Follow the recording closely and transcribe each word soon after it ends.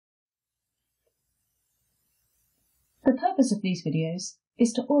The purpose of these videos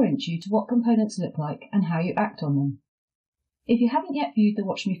is to orient you to what components look like and how you act on them. If you haven't yet viewed the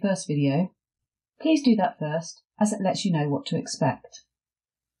Watch Me First video, please do that first, as it lets you know what to expect.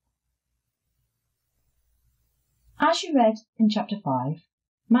 As you read in Chapter 5,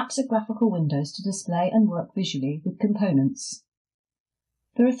 maps are graphical windows to display and work visually with components.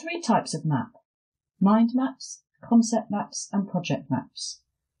 There are three types of map: mind maps, concept maps and project maps,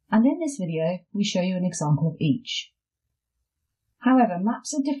 and in this video we show you an example of each. However,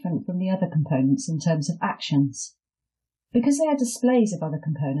 maps are different from the other components in terms of actions. Because they are displays of other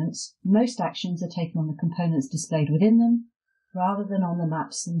components, most actions are taken on the components displayed within them, rather than on the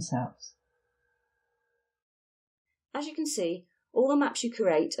maps themselves. As you can see, all the maps you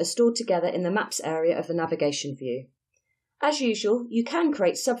create are stored together in the Maps area of the navigation view. As usual, you can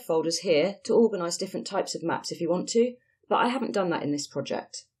create subfolders here to organise different types of maps if you want to, but I haven't done that in this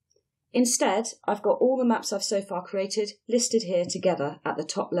project. Instead, I've got all the maps I've so far created listed here together at the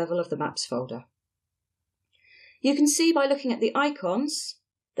top level of the Maps folder. You can see by looking at the icons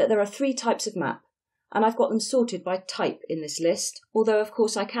that there are three types of map, and I've got them sorted by type in this list, although of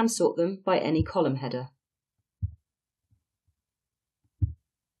course I can sort them by any column header.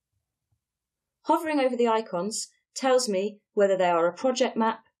 Hovering over the icons tells me whether they are a project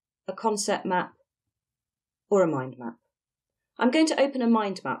map, a concept map, or a mind map. I'm going to open a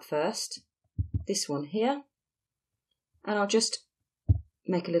mind map first, this one here, and I'll just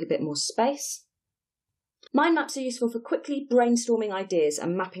make a little bit more space. Mind maps are useful for quickly brainstorming ideas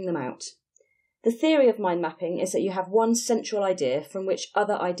and mapping them out. The theory of mind mapping is that you have one central idea from which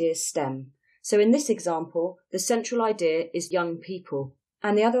other ideas stem. So in this example, the central idea is young people,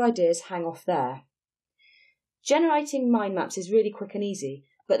 and the other ideas hang off there. Generating mind maps is really quick and easy,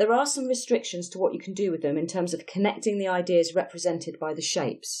 but there are some restrictions to what you can do with them in terms of connecting the ideas represented by the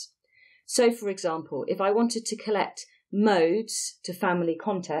shapes. So, for example, if I wanted to collect modes to family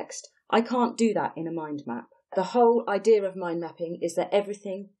context, I can't do that in a mind map. The whole idea of mind mapping is that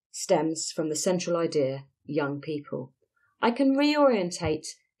everything stems from the central idea, young people. I can reorientate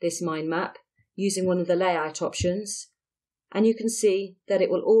this mind map using one of the layout options, and you can see that it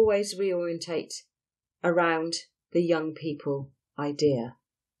will always reorientate around the young people idea.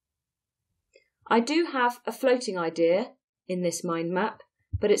 I do have a floating idea in this mind map,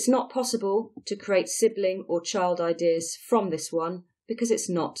 but it's not possible to create sibling or child ideas from this one because it's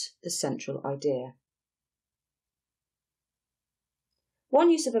not the central idea. One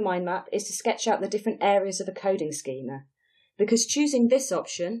use of a mind map is to sketch out the different areas of a coding schema, because choosing this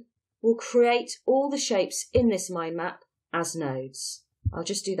option will create all the shapes in this mind map as nodes. I'll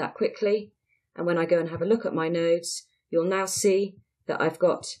just do that quickly, and when I go and have a look at my nodes, you'll now see that I've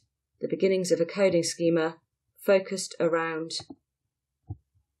got the beginnings of a coding schema focused around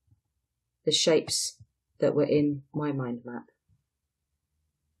the shapes that were in my mind map.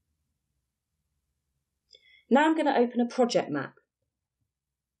 Now I'm going to open a project map.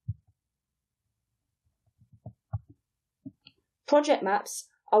 Project maps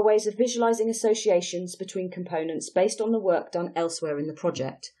are ways of visualising associations between components based on the work done elsewhere in the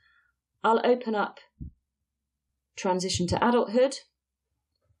project. I'll open up Transition to Adulthood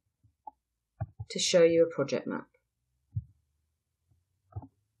to show you a project map.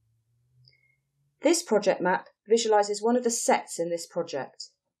 This project map visualises one of the sets in this project.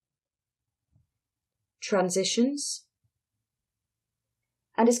 Transitions,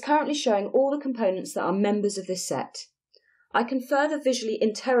 and is currently showing all the components that are members of this set. I can further visually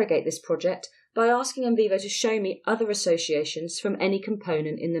interrogate this project by asking NVivo to show me other associations from any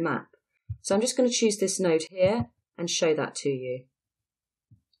component in the map. So I'm just going to choose this node here and show that to you.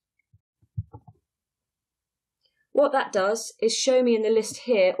 What that does is show me in the list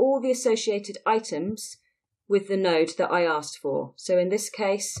here all the associated items with the node that I asked for. So in this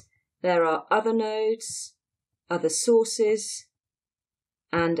case, there are other nodes, other sources,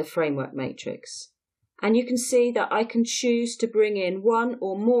 and a framework matrix. And you can see that I can choose to bring in one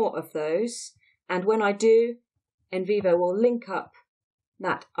or more of those, and when I do, NVivo will link up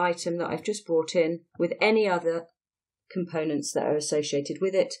that item that I've just brought in with any other components that are associated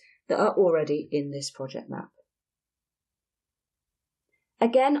with it that are already in this project map.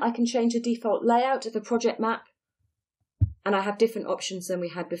 Again, I can change the default layout of a project map, and I have different options than we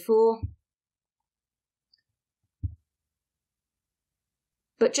had before.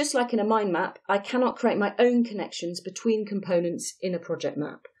 But just like in a mind map, I cannot create my own connections between components in a project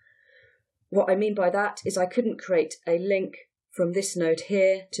map. What I mean by that is I couldn't create a link from this node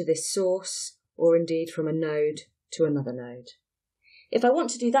here to this source, or indeed from a node to another node. If I want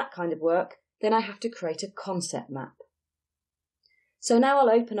to do that kind of work, then I have to create a concept map. So now I'll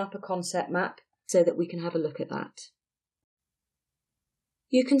open up a concept map so that we can have a look at that.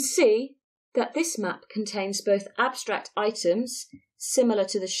 You can see that this map contains both abstract items, similar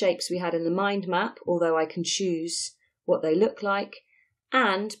to the shapes we had in the mind map, although I can choose what they look like,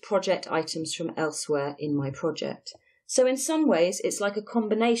 and project items from elsewhere in my project. So in some ways, it's like a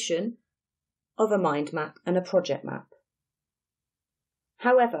combination of a mind map and a project map.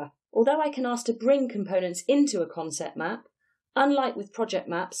 However, although I can ask to bring components into a concept map, unlike with project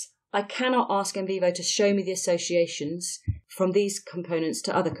maps, I cannot ask NVivo to show me the associations from these components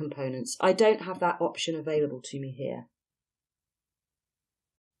to other components. I don't have that option available to me here.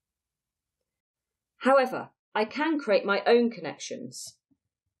 However, I can create my own connections.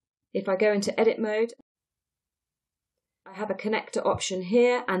 If I go into edit mode, I have a connector option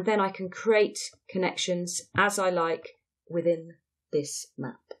here, and then I can create connections as I like within this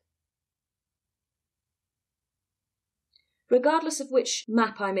map. Regardless of which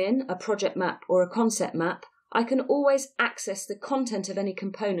map I'm in, a project map or a concept map, I can always access the content of any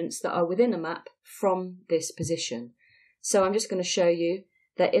components that are within a map from this position. So I'm just going to show you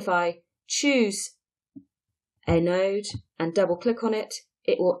that if I choose a node and double click on it,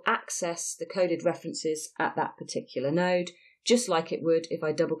 it will access the coded references at that particular node, just like it would if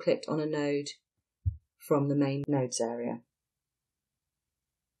I double clicked on a node from the main nodes area.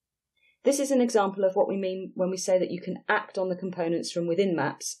 This is an example of what we mean when we say that you can act on the components from within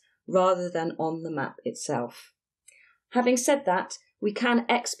maps rather than on the map itself. Having said that, we can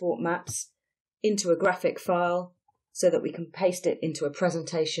export maps into a graphic file so that we can paste it into a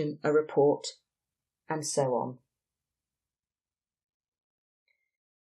presentation, a report, and so on.